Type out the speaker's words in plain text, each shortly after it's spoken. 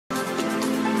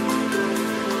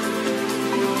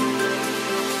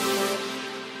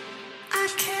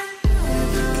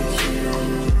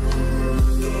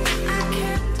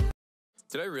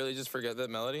Did I really just forget that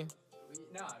melody?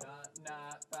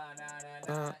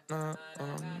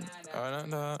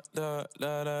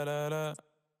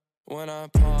 When I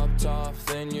popped off,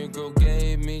 then your girl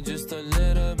gave me just a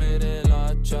little bit of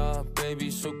la chop.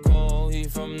 Baby so cold, he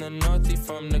from the north, he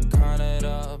from the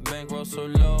Canada. Bankroll so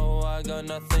low, I got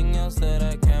nothing else that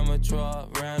I can withdraw.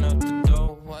 Ran up the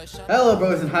dough. Hello,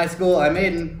 bros in high school. I'm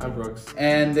Aiden. I'm Brooks.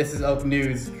 And this is Elk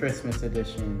News Christmas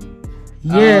edition.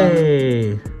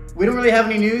 Yay! We don't really have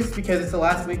any news because it's the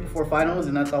last week before finals,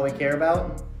 and that's all we care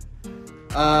about.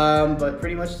 But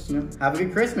pretty much, have a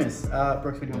good Christmas.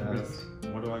 Brooks, what do you want for Christmas?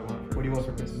 What do I want? What do you want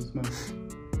for Christmas most?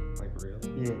 Like real?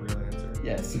 Yeah. Real answer?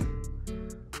 Yes.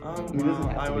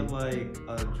 Well, I would like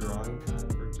a drawing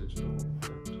pad for digital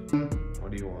print. What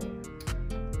do you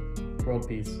want? World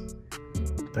peace.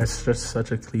 That's just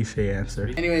such a cliche answer.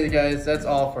 Anyways, guys, that's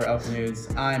all for Elk News.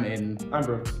 I'm Aiden. I'm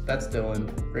Brooks. That's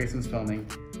Dylan. Grayson's filming.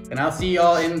 And I'll see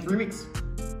y'all in 3 weeks.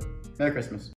 Merry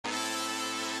Christmas.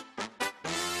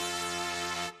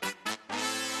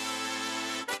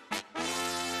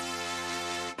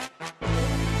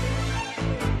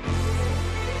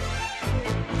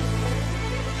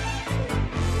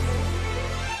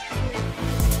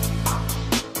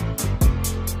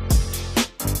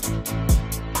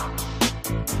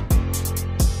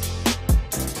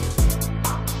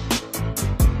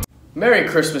 Merry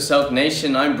Christmas, Elk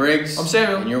Nation. I'm Briggs. I'm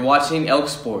Samuel. And you're watching Elk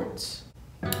Sports.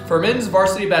 For men's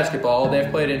varsity basketball,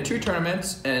 they've played in 2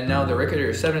 tournaments, and now the record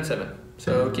is 7-7.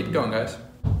 So keep it going, guys.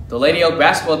 The Lady Elk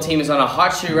basketball team is on a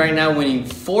hot streak right now, winning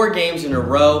 4 games in a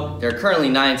row. They're currently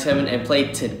 9-7 and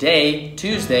played today,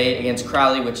 Tuesday, against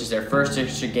Crowley, which is their first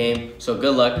district game. So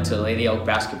good luck to the Lady Elk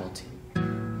basketball team.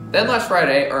 Then last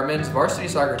Friday, our men's varsity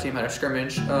soccer team had a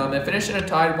scrimmage and finished in a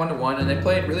tied 1-1, and they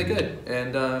played really good.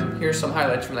 And here's some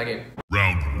highlights from that game.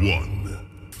 Round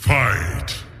 1,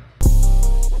 fight!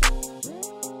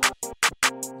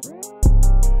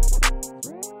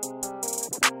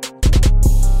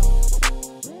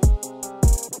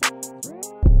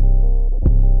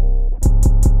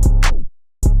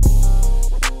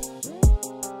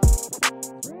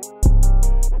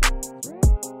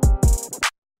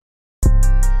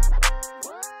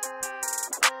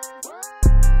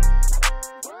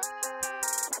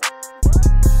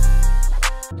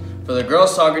 For the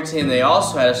girls soccer team, they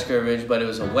also had a scrimmage, but it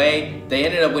was away. They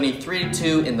ended up winning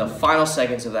 3-2 in the final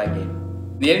seconds of that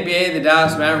game. The NBA, the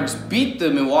Dallas Mavericks beat the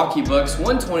Milwaukee Bucks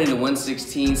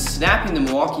 120-116, snapping the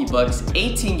Milwaukee Bucks'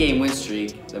 18-game win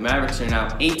streak. The Mavericks are now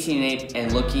 18-8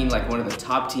 and looking like one of the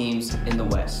top teams in the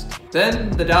West. Then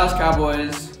the Dallas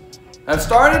Cowboys have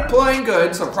started playing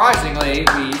good, surprisingly.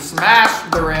 We smashed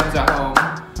the Rams at home.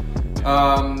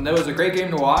 That was a great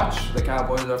game to watch. The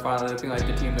Cowboys are finally looking like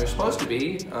the team they're supposed to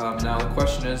be. Now the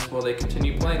question is, will they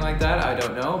continue playing like that? I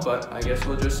don't know, but I guess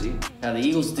we'll just see. Now the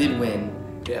Eagles did win.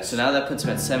 Yes. So now that puts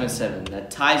them at 7-7.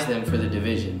 That ties them for the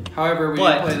division. However, we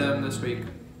did play them this week.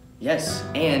 Yes,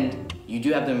 and you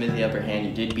do have them in the upper hand.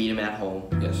 You did beat them at home.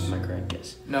 Yes. Am I correct?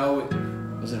 Yes. No.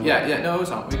 Was it home? Yeah, no, it was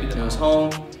home. We beat them. It was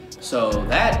home. So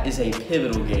that is a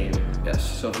pivotal game. Yes.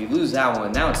 So if you lose that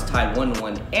one, now it's tied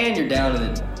 1-1, and you're down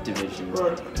in the division.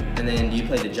 Right. And then do you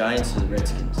play the Giants or the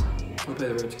Redskins? We'll play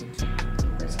the Redskins.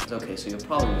 Redskins. Okay, so you'll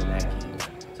probably win that game.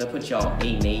 So that puts y'all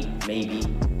 8-8, maybe.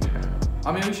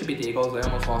 I mean, we should beat the Eagles. They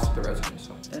almost lost to the Redskins.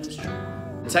 So. That is true.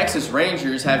 The Texas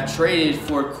Rangers have traded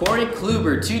for Corey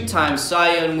Kluber, 2-time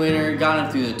Cy Young winner, got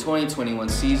him through the 2021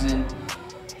 season.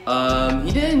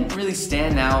 He didn't really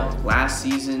stand out last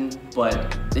season,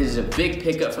 but this is a big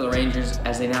pickup for the Rangers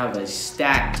as they now have a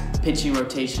stacked pitching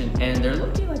rotation, and they're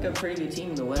looking like a pretty good team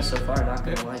in the West so far, not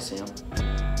gonna lie, Sam.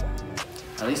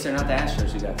 At least they're not the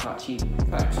Astros who got caught cheating.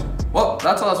 Facts. Well,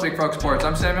 that's all this week for Elk Sports.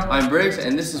 I'm Samuel. I'm Briggs,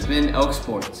 and this has been Elk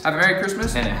Sports. Have a Merry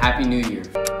Christmas. And a Happy New Year.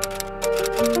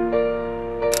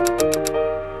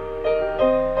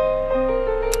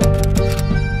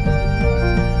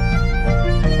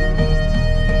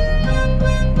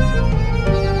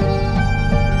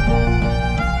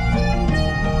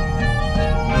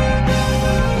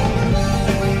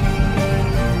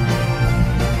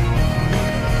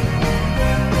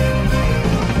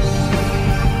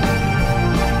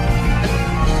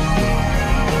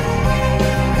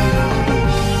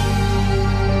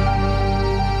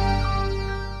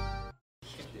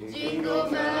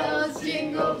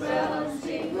 Jingle bells,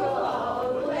 jingle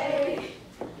all the way.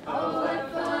 Oh,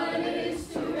 what fun it is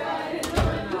to ride in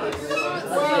one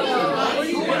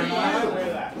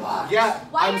Yeah,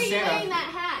 Why I'm are you Santa. wearing that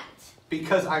hat?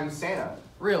 Because I'm Santa.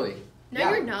 Really? No,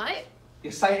 Yeah. you're not.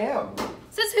 Yes, I am.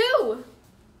 Says who?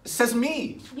 It says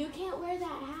me. You can't wear that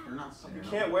hat. You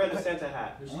can't wear the Santa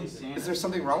hat. Is there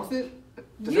something wrong with it?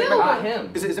 Not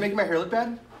him. Is it making my hair look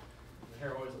bad?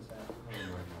 Hair always looks bad.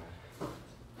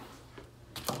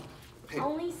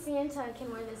 Only Santa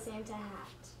can wear the Santa hat.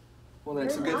 Well, then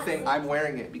it's a good thing I'm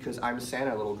wearing it because I'm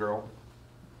Santa, little girl.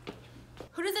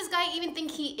 Who does this guy even think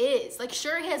he is? Like,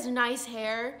 sure, he has nice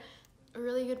hair, a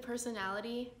really good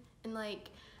personality, and like,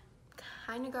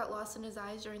 kind of got lost in his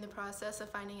eyes during the process of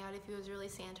finding out if he was really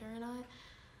Santa or not.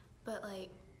 But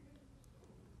like,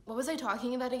 what was I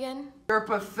talking about again? You're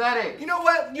pathetic. You know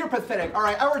what? You're pathetic. All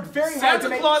right, I worked very hard to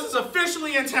make... Santa Claus is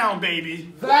officially in town,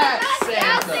 baby. That's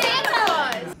Santa.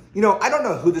 Santa! You know, I don't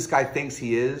know who this guy thinks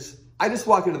he is. I just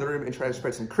walked into the room and tried to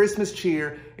spread some Christmas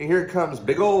cheer, and here comes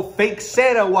big old fake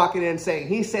Santa walking in saying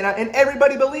he's Santa, and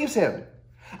everybody believes him.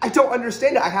 I don't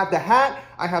understand it. I have the hat,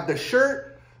 I have the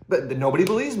shirt, but nobody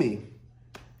believes me.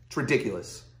 It's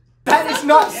ridiculous. That is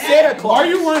not Santa Claus. Why are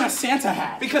you wearing a Santa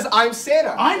hat? Because I'm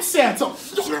Santa. I'm Santa. Oh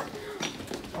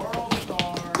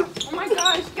my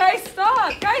gosh, guys,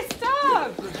 stop! Guys,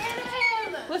 stop!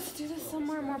 Let's do this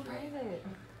somewhere more private.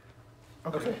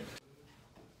 Okay.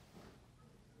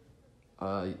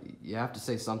 You have to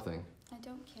say something. I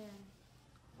don't care.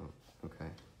 Oh, okay.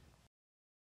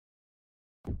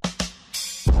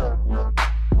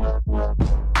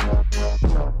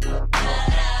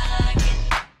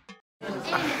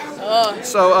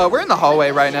 So we're in the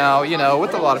hallway right now, you know,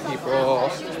 with a lot of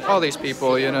people, all these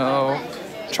people, you know,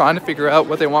 trying to figure out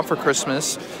what they want for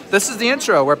Christmas. This is the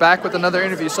intro. We're back with another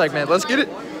interview segment. Let's get it.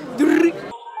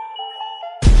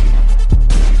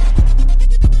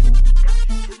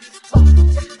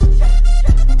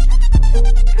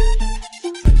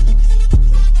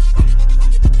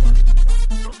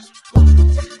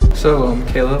 So,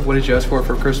 Kayla, what did you ask for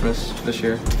Christmas this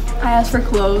year? I asked for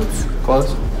clothes.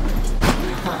 Clothes?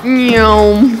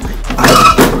 No.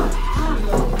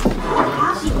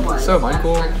 So,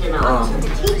 Michael,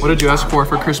 what did you ask for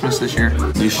Christmas this year?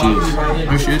 New shoes.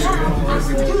 New shoes?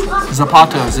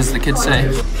 Zapatos, as the kids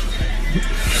say.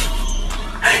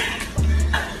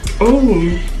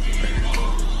 Oh.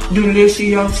 Do they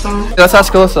see outside? Let's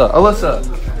ask Alyssa. Alyssa.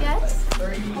 Yes?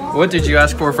 What did you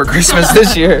ask for Christmas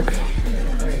this year?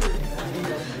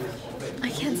 I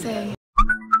can't say.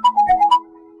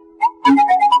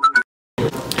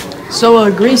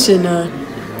 So, Grayson,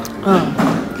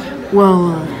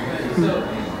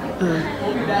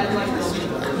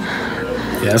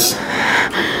 Yes?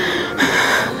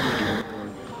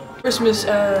 Christmas,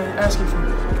 asking for.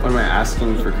 What am I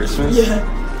asking for Christmas? Yeah.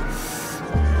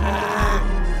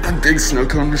 A big snow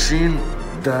cone machine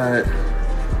that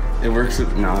it works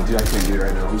with... No, dude, I can't do it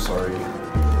right now. I'm sorry.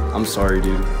 I'm sorry,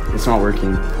 dude. It's not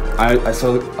working. I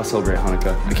celebrate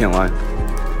Hanukkah. I can't lie.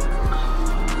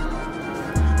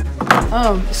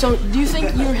 So do you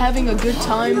think you're having a good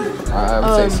time? I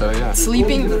would say so, yeah.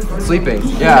 Sleeping? Sleeping.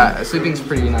 Yeah, sleeping's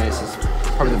pretty nice. It's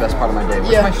probably the best part of my day.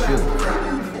 Where's my shoe?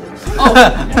 Oh.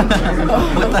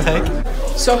 What the heck?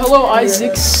 So hello,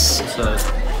 Isaacs.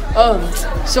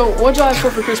 So what'd you ask for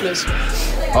Christmas?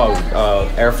 Oh,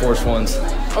 Air Force Ones.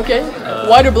 Okay.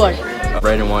 White or black?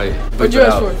 Red and white. What'd you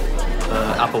ask for?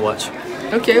 Apple Watch.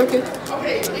 Okay.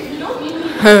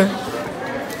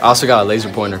 I also got a laser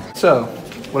pointer. So,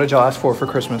 what did y'all ask for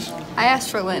Christmas? I asked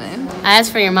for linen. I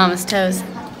asked for your mama's toes.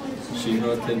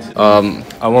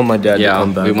 I want my dad to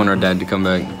come back. We want our dad to come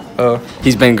back. Oh.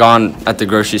 He's been gone at the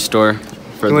grocery store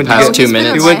for the past 2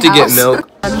 minutes. We went to get milk.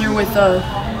 I'm here with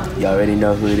You already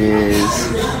know who it is.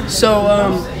 So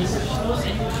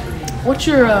what's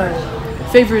your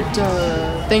favorite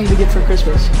thing to get for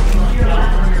Christmas?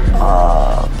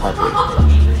 Puppet.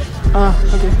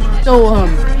 Okay.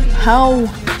 So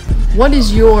what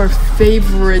is your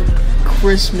favorite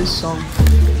Christmas song?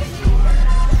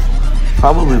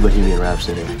 Probably Bohemian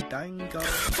Rhapsody.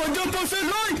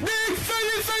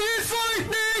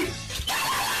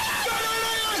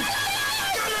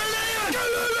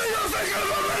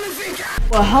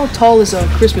 Well, how tall is a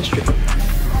Christmas tree?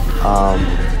 Well,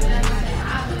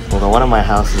 the one in my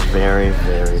house is very,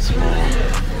 very small.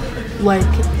 Like,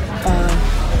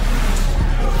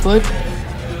 foot?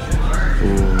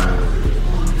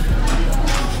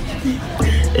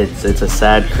 It's a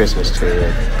sad Christmas tree.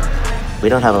 We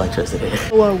don't have electricity.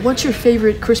 Well, what's your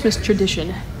favorite Christmas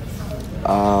tradition?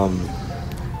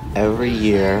 Every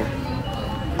year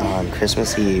on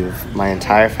Christmas Eve, my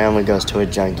entire family goes to a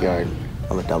junkyard.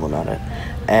 I'm a double nutter.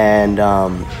 And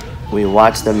we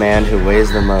watch the man who weighs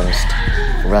the most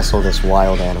wrestle this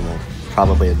wild animal,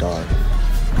 probably a dog.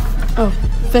 Oh,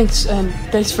 thanks, and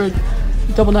thanks for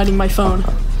double nutting my phone.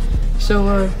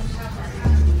 So,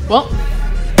 well,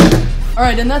 all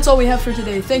right, and that's all we have for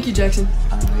today. Thank you, Jackson.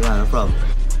 Yeah, no problem.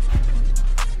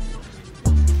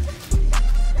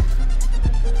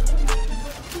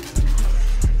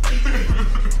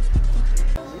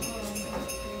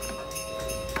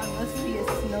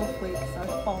 snowflake, so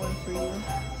I've fallen for you.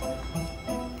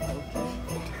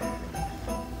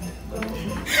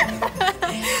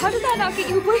 How did that not get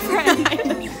you a boyfriend?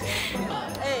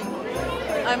 Hey,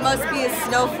 I must be a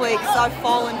snowflake, so I've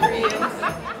fallen for you.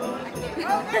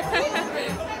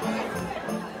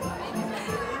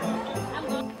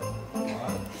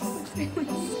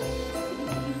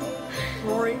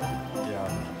 Rory? Yeah.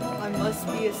 I must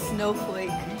be a snowflake,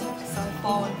 so I've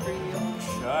fallen for you.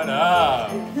 Shut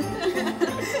up.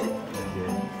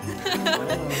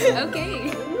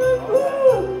 Okay.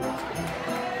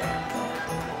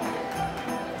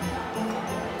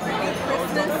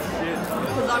 Christmas,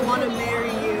 because I want to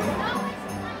marry you.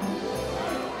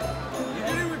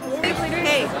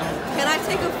 Hey, can I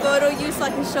take a photo of you so I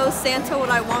can show Santa what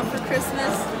I want for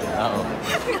Christmas?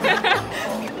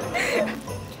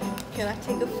 Can I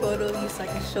take a photo of you so I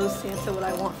can show Santa what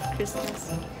I want for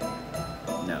Christmas?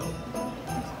 No.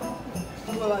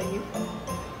 What about you?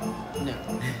 No.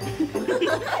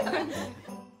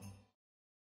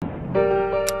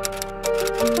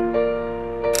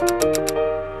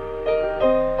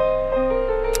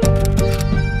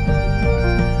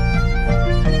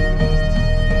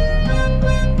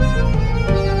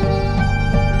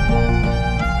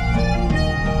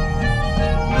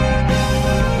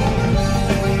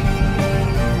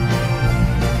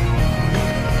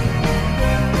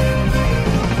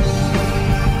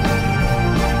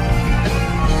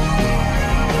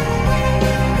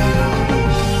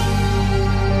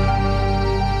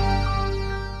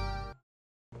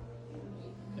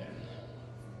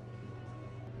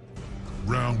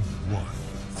 Round one.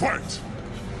 Fight!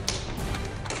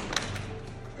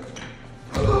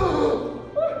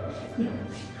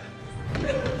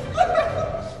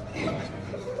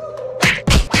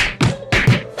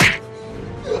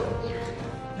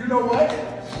 You know what?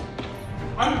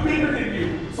 I'm bigger than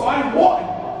you, so I won.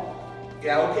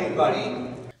 Yeah, okay,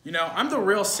 buddy. You know, I'm the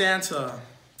real Santa,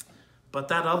 but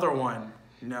that other one,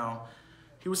 you know,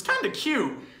 he was kind of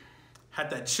cute. Had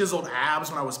that chiseled abs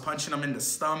when I was punching him in the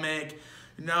stomach.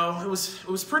 You know, it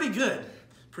was pretty good.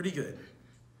 Pretty good.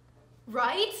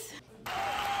 Right?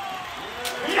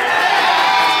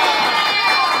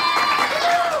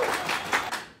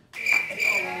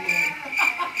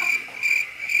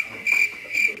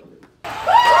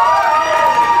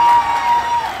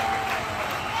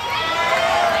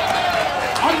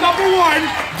 I'm number one.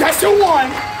 Guess who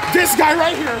won? This guy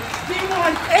right here. The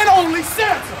one and only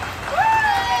Santa.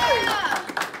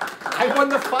 I won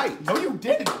the fight. No, you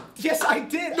didn't. Yes, I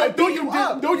did. No, you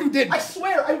didn't. No, you didn't. I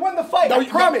swear, I won the fight. No, I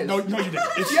promise. No, you didn't.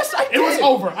 Yes, I did. It was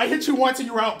over. I hit you once and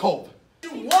you were out cold.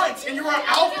 You once and you were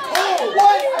out cold.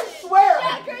 What? I swear.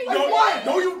 I won.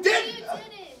 No, you didn't.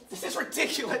 This is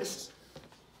ridiculous.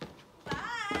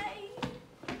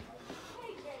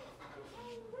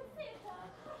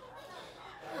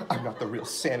 I'm not the real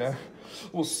Santa.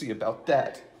 We'll see about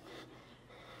that.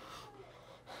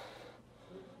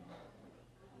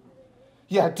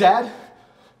 Yeah, Dad?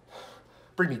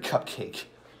 Bring me cupcake.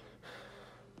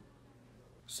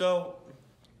 So,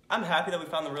 I'm happy that we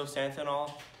found the real Santa and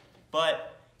all,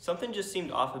 but something just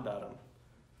seemed off about him.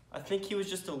 I think he was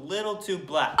just a little too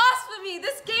black. Blasphemy!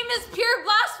 This game is pure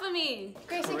blasphemy!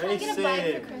 Grayson, can I get a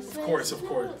bike for Christmas? Of course, of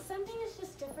course. No, something is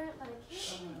just different, but I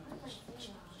can't.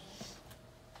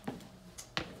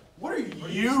 What are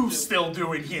you still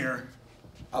doing here?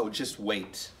 Oh, just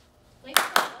wait. Wait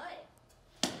for what?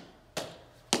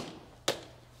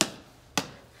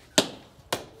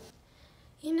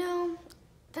 You know,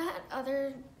 that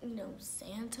other,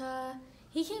 Santa,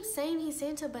 he keeps saying he's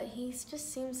Santa, but he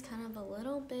just seems kind of a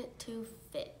little bit too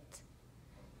fit.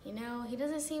 You know, he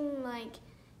doesn't seem like,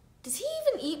 does he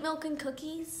even eat milk and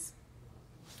cookies?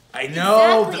 I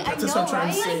know, Exactly, that's what I'm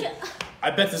trying to right? say. I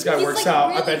bet this guy He's, works like,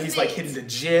 out. I really bet he's like fit. hitting the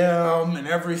gym and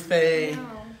everything.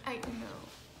 I know.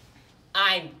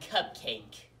 I'm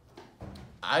Cupcake.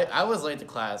 I was late to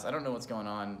class. I don't know what's going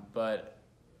on, but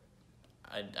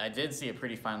I did see a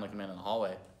pretty fine looking man in the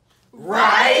hallway.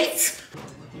 Right?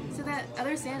 So that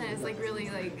other Santa is like really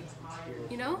like,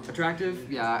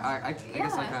 Attractive? Yeah, I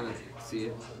guess I kind of see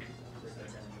it.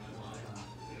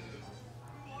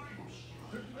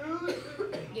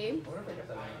 Gabe?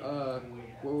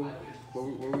 What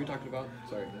were we talking about?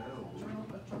 Sorry.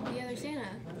 The other Santa.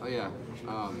 Oh yeah.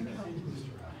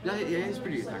 Yeah, he's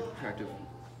pretty attractive.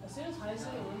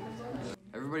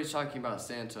 Everybody's talking about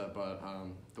Santa, but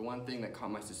the one thing that caught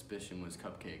my suspicion was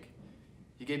Cupcake.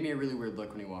 He gave me a really weird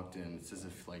look when he walked in. It's as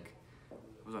if like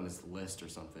it was on his list or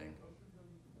something.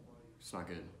 It's not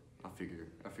good. I'll figure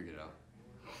it out.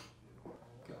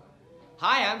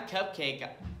 Hi, I'm Cupcake.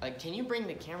 Can you bring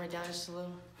the camera down just a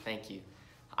little? Thank you.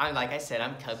 Like I said,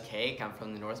 I'm Cupcake. I'm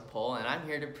from the North Pole, and I'm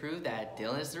here to prove that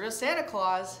Dylan is the real Santa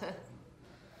Claus.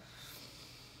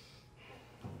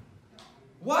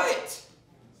 What?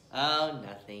 Oh,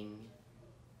 nothing.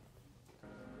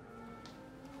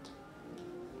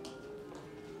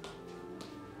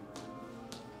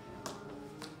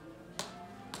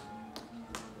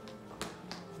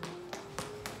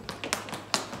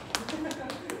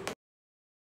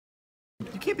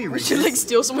 You can't be We should like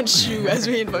steal someone's shoe as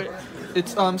we invite.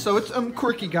 It's so it's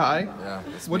Quirky Guy. Yeah.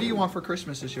 What do you want for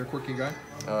Christmas this year, Quirky Guy?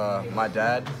 My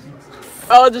dad.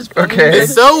 Oh, just okay. It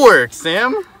so works,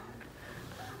 Sam.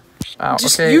 Oh,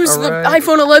 just use the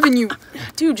iPhone 11. You,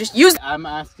 dude, just use. I'm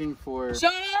asking for.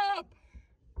 Shut up!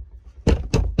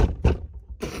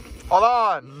 Hold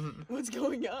on. What's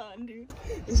going on, dude?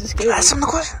 This is good. Ask him a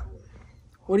question.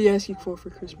 What are you asking for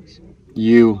Christmas?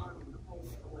 You.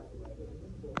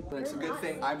 It's a good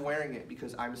thing I'm wearing it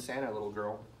because I'm Santa, little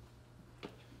girl.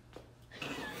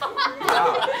 Do you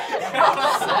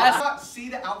not see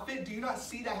the outfit? Do you not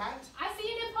see the hat? I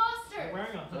see an imposter. I'm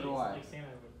wearing a hoodie, do I. like Santa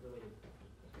really.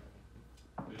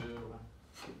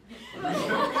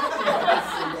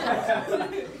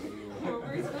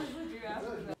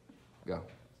 Go.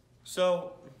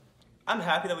 So, I'm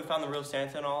happy that we found the real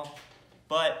Santa and all,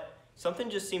 but something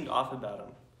just seemed off about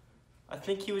him. I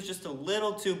think he was just a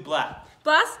little too black.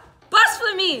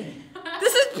 Blasphemy!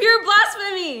 This is pure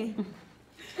blasphemy!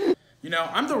 You know,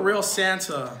 I'm the real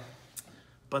Santa,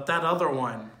 but that other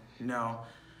one, you know,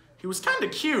 he was kind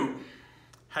of cute.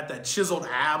 Had that chiseled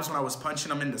abs when I was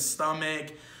punching him in the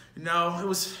stomach. You know, it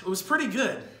was pretty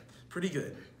good. Pretty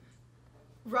good.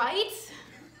 Right?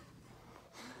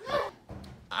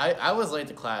 I was late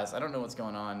to class. I don't know what's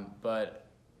going on, but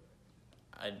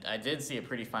I did see a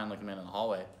pretty fine looking man in the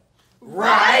hallway.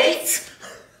 Right?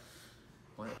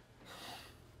 What?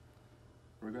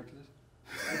 Regret to this?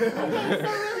 Is that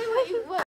really what you want?